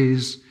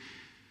praise,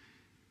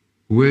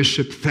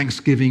 worship,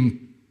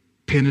 thanksgiving,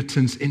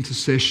 penitence,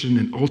 intercession,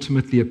 and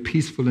ultimately a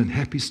peaceful and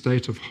happy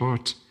state of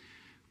heart,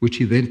 which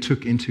he then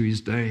took into his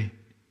day.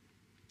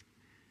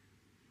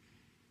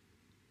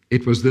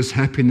 It was this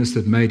happiness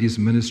that made his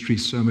ministry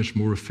so much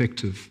more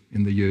effective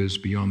in the years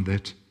beyond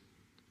that.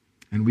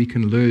 And we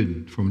can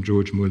learn from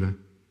George Muller.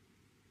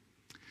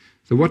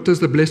 So what does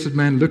the blessed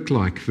man look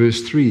like?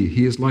 Verse 3,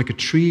 he is like a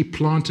tree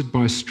planted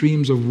by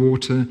streams of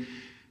water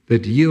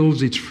that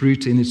yields its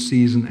fruit in its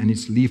season, and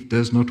its leaf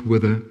does not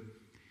wither.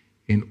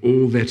 In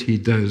all that he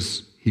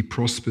does, he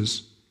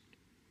prospers.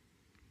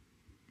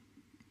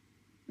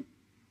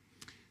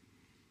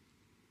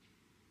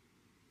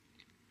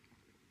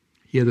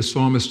 Here the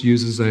psalmist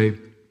uses a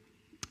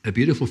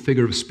beautiful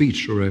figure of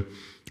speech, or a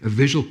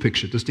visual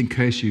picture, just in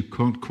case you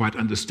can't quite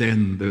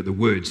understand the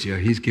words. Yeah,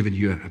 he's given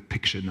you a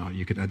picture now.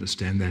 You can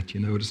understand that. You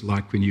know what it's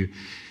like when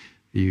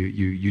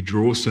you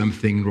draw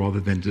something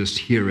rather than just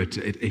hear it.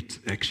 It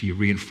actually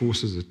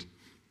reinforces it.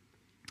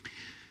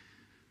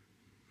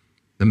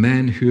 The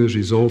man who has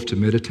resolved to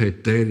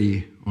meditate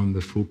daily on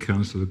the full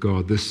counsel of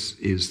God, this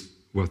is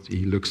what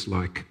he looks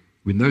like.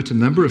 We note a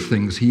number of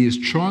things. He is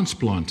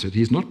transplanted.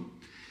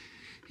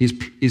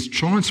 He's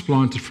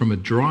transplanted from a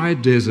dry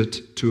desert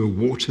to a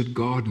watered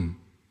garden.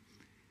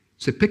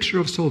 It's a picture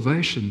of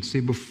salvation.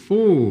 See,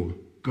 before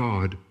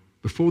God,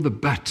 before the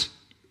but,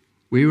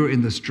 we were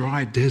in this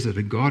dry desert,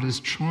 and God has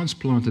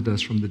transplanted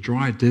us from the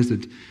dry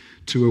desert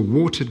to a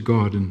watered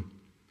garden.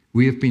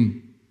 We have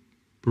been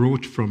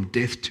brought from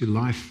death to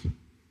life.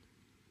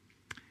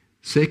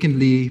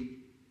 Secondly,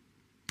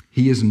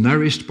 he is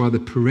nourished by the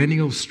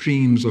perennial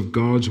streams of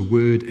God's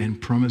word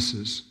and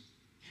promises.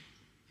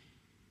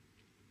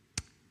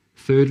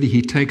 Thirdly,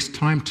 he takes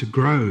time to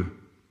grow.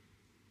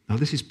 Now,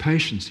 this is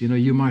patience. You know,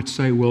 you might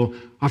say, well,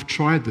 I've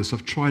tried this.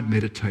 I've tried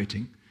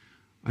meditating.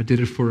 I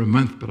did it for a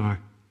month, but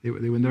there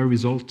were no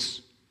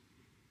results.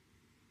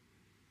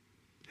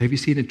 Have you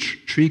seen a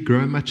tree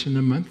grow much in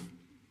a month?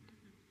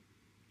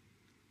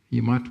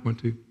 You might want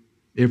to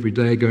every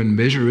day go and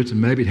measure it, and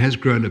maybe it has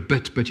grown a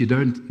bit, but you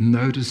don't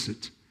notice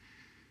it.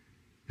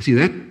 You see,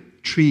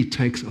 that tree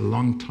takes a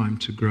long time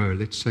to grow.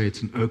 Let's say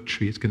it's an oak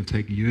tree. It's going to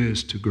take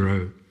years to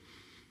grow.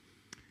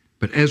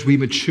 But as we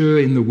mature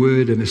in the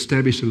Word and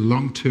establish a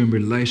long-term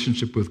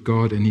relationship with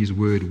God and His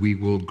Word, we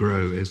will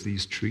grow as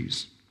these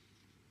trees.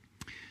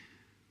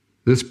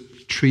 This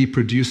tree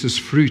produces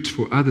fruit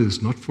for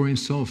others, not for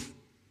himself.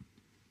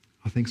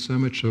 I think so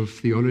much of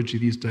theology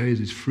these days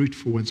is fruit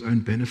for one's own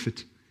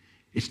benefit.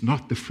 It's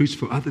not the fruits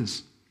for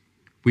others.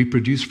 We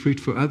produce fruit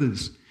for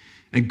others.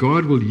 And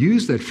God will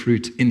use that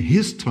fruit in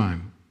His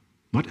time,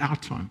 not our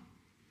time,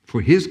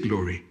 for His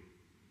glory.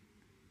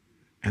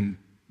 And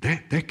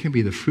that can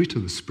be the fruit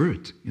of the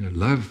Spirit. You know,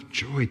 love,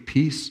 joy,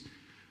 peace,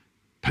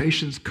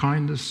 patience,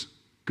 kindness,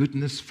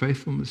 goodness,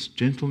 faithfulness,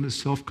 gentleness,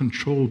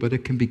 self-control. But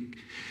it can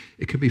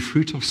be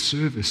fruit of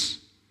service,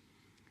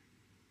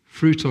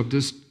 fruit of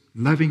just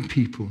loving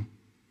people.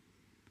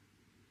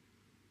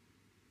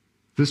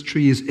 This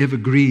tree is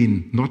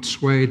evergreen, not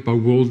swayed by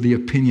worldly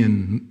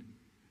opinion.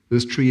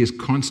 This tree is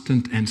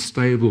constant and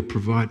stable,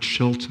 provides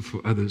shelter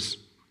for others.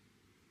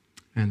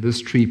 And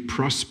this tree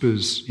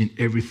prospers in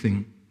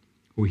everything.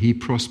 Or he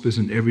prospers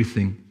in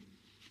everything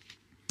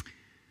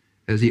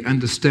as he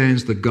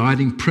understands the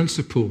guiding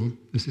principle.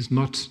 This is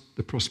not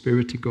the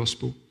prosperity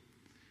gospel,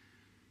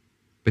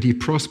 but he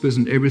prospers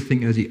in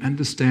everything as he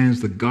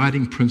understands the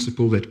guiding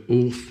principle that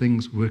all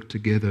things work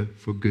together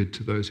for good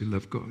to those who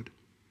love God.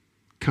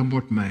 Come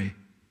what may,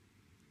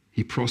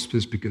 he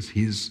prospers because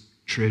his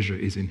treasure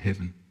is in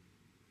heaven,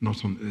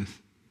 not on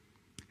earth.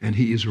 And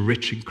he is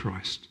rich in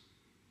Christ.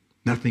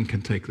 Nothing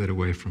can take that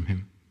away from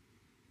him.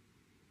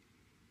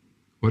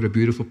 What a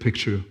beautiful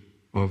picture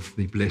of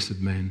the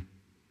blessed man.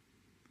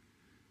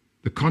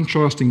 The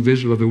contrasting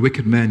visual of the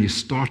wicked man is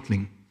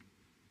startling.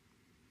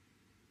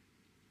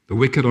 The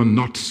wicked are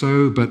not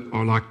so, but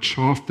are like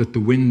chaff that the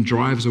wind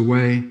drives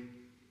away.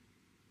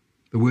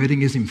 The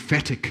wording is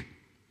emphatic.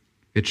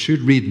 It should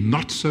read,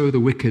 not so the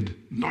wicked,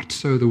 not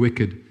so the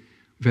wicked.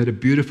 We've had a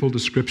beautiful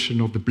description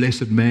of the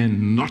blessed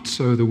man, not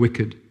so the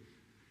wicked.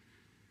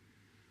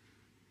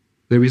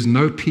 There is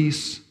no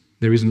peace.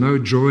 There is no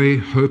joy,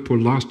 hope, or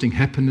lasting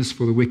happiness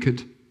for the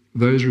wicked.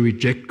 those who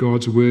reject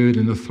God's word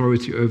and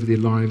authority over their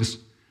lives,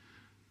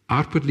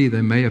 outwardly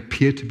they may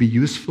appear to be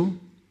useful.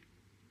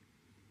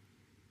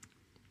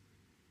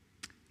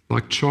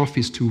 Like chaff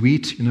is to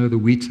wheat, the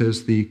wheat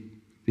has the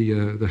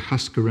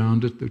husk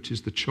around it, which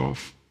is the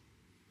chaff.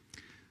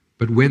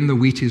 But when the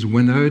wheat is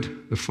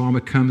winnowed, the farmer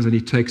comes and he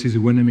takes his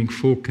winnowing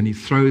fork and he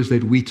throws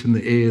that wheat in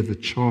the air, the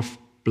chaff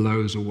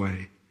blows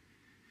away.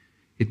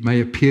 It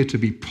may appear to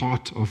be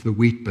part of the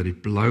wheat, but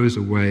it blows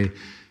away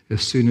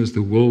as soon as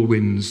the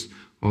whirlwinds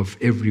of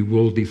every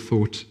worldly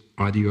thought,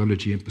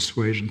 ideology, and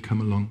persuasion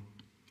come along.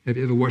 Have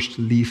you ever watched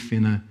a leaf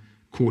in a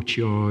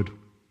courtyard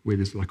where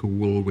there's like a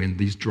whirlwind,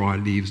 these dry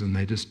leaves, and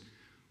they're just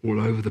all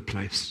over the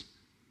place?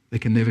 They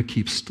can never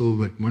keep still.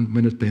 Like 1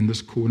 minute they're in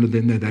this corner,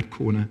 then they're that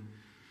corner.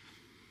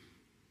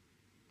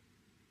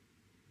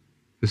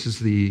 This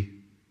is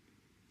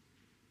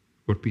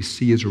what we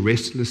see as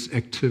restless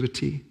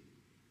activity.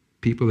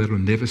 People that are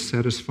never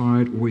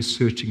satisfied, always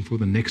searching for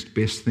the next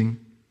best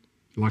thing,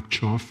 like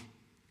chaff,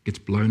 gets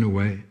blown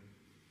away.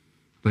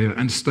 They are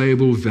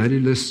unstable,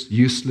 valueless,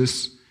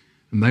 useless,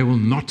 and they will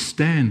not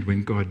stand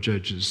when God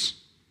judges.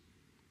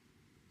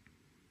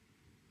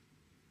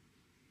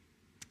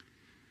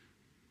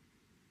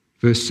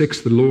 Verse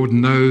 6, the Lord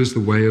knows the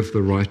way of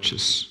the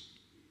righteous.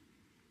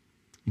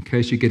 In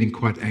case you're getting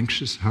quite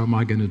anxious, how am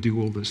I going to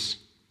do all this?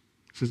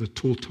 This is a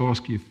tall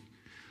task.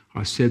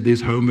 I said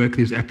there's homework,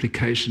 there's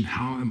application.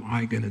 How am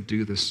I going to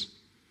do this?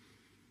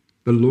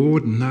 The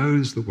Lord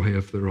knows the way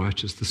of the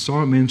righteous. The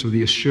psalm ends with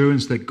the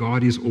assurance that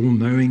God is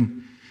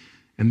all-knowing.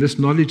 And this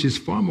knowledge is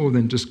far more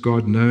than just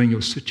God knowing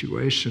your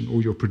situation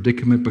or your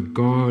predicament, but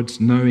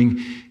God's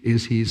knowing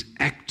is his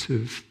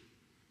active,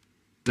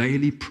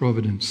 daily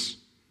providence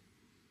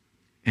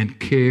and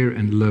care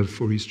and love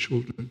for his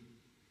children.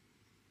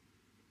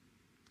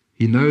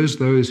 He knows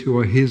those who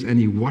are his and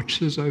he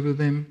watches over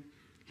them.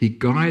 He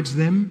guides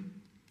them,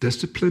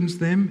 disciplines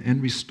them,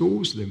 and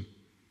restores them.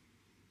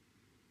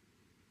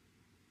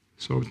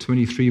 Psalm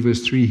 23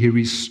 verse 3, he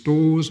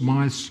restores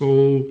my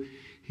soul.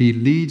 He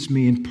leads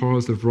me in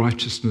paths of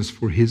righteousness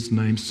for his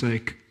name's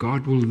sake.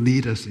 God will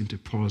lead us into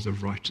paths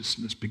of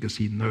righteousness because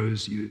he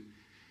knows you.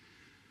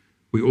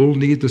 We all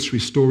need this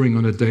restoring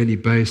on a daily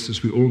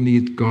basis. We all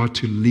need God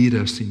to lead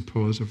us in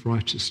paths of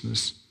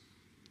righteousness.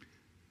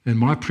 And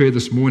my prayer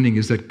this morning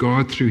is that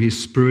God, through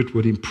his Spirit,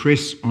 would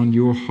impress on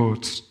your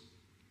hearts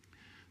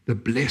the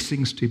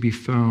blessings to be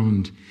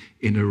found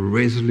in a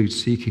resolute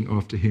seeking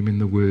after him in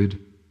the Word.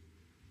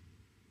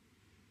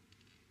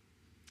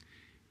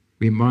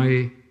 We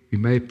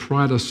may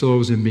pride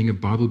ourselves in being a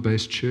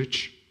Bible-based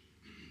church,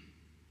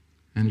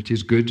 and it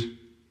is good,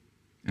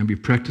 and we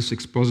practice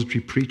expository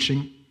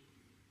preaching,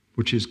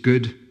 which is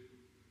good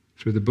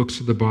through the books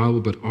of the Bible,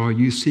 but are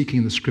you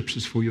seeking the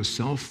Scriptures for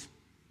yourself?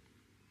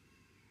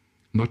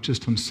 Not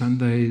just on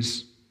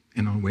Sundays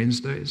and on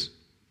Wednesdays?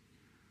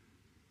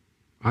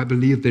 I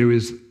believe there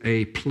is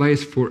a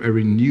place for a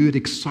renewed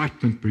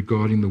excitement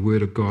regarding the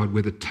Word of God,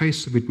 where the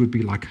taste of it would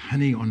be like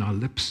honey on our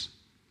lips.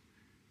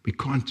 We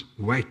can't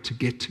wait to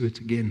get to it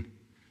again.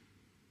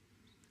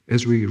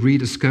 As we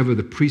rediscover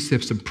the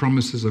precepts and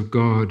promises of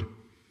God,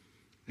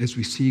 as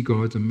we see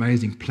God's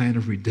amazing plan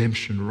of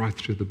redemption right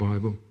through the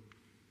Bible,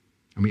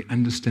 and we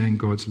understand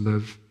God's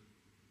love.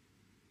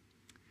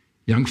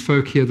 Young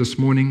folk here this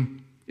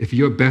morning, if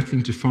you're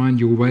battling to find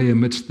your way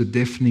amidst the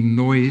deafening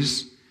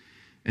noise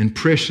and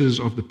pressures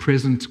of the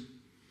present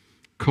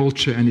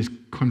culture and its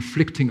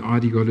conflicting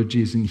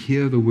ideologies, and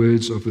hear the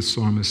words of the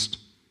psalmist,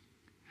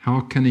 how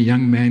can a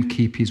young man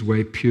keep his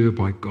way pure?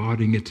 By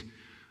guarding it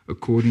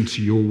according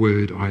to your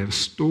word. I have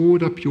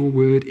stored up your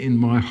word in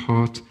my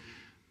heart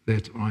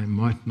that I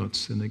might not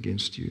sin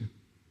against you.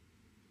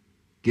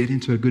 Get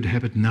into a good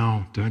habit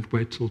now. Don't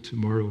wait till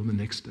tomorrow or the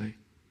next day.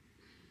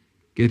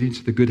 Get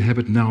into the good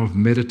habit now of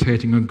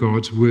meditating on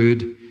God's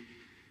word.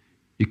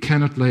 You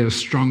cannot lay a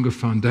stronger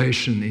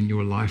foundation in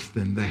your life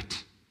than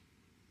that.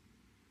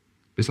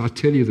 Because I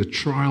tell you, the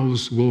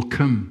trials will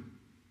come.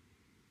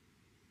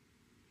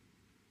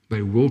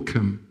 They will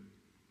come.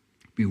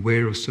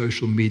 Beware of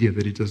social media,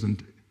 that it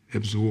doesn't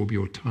absorb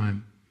your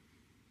time,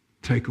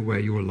 take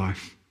away your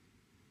life.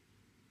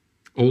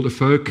 Older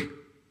folk,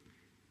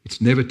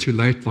 it's never too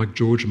late, like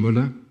George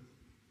Muller.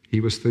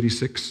 He was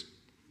 36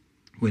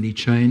 when he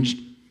changed.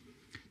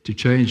 To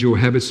change your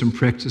habits and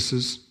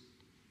practices.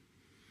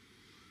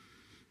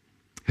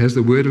 Has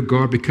the Word of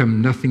God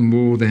become nothing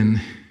more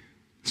than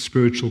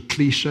spiritual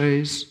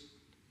cliches?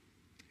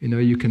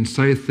 You can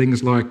say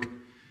things like,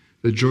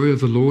 the joy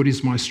of the Lord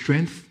is my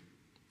strength,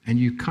 and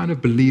you kind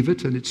of believe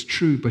it, and it's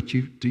true, but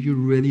do you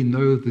really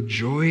know the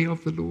joy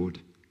of the Lord?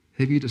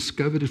 Have you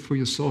discovered it for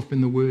yourself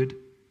in the Word?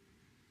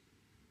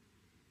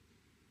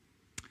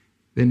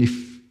 Then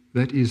if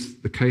that is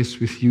the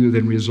case with you,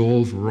 then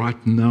resolve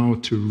right now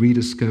to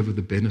rediscover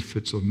the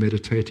benefits of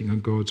meditating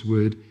on God's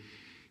Word.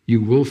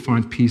 You will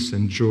find peace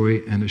and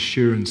joy and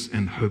assurance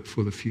and hope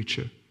for the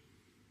future.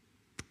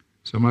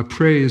 So my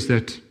prayer is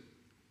that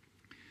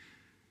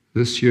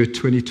this year,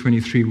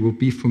 2023, will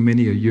be for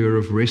many a year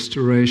of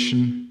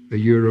restoration, a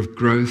year of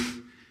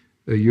growth,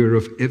 a year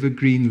of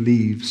evergreen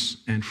leaves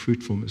and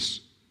fruitfulness.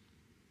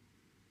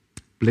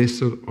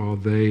 Blessed are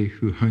they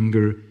who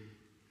hunger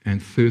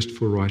and thirst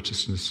for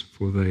righteousness,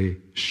 for they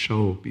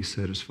shall be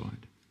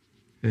satisfied.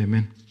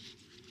 Amen.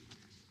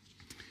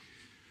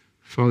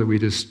 Father, we are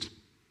just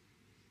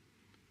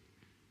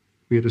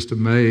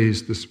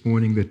amazed this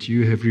morning that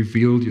you have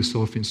revealed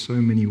yourself in so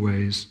many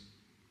ways.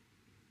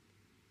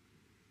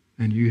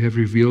 And you have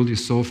revealed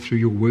yourself through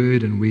your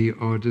word, and we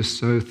are just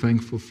so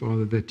thankful,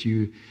 Father, that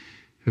you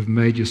have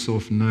made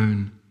yourself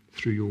known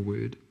through your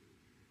word.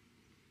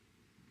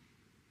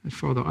 And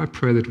Father, I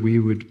pray that we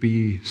would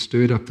be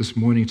stirred up this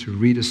morning to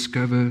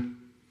rediscover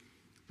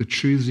the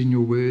truths in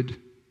your word.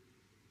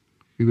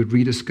 We would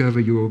rediscover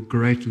your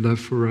great love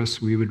for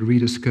us. We would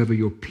rediscover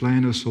your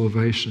plan of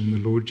salvation in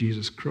the Lord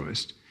Jesus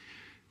Christ.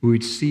 We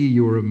would see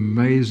your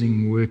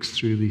amazing works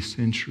through these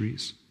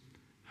centuries,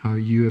 how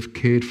you have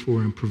cared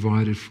for and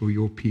provided for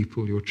your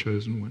people, your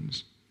chosen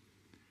ones.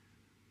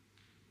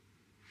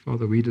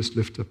 Father, we just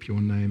lift up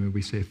your name and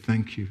we say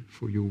thank you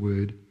for your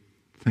word.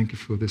 Thank you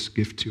for this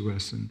gift to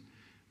us, and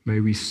may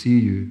we see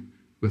you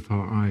with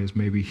our eyes.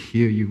 May we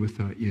hear you with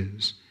our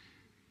ears.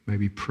 May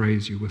we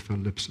praise you with our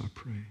lips, I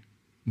pray.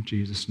 In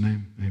Jesus'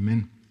 name,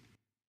 amen.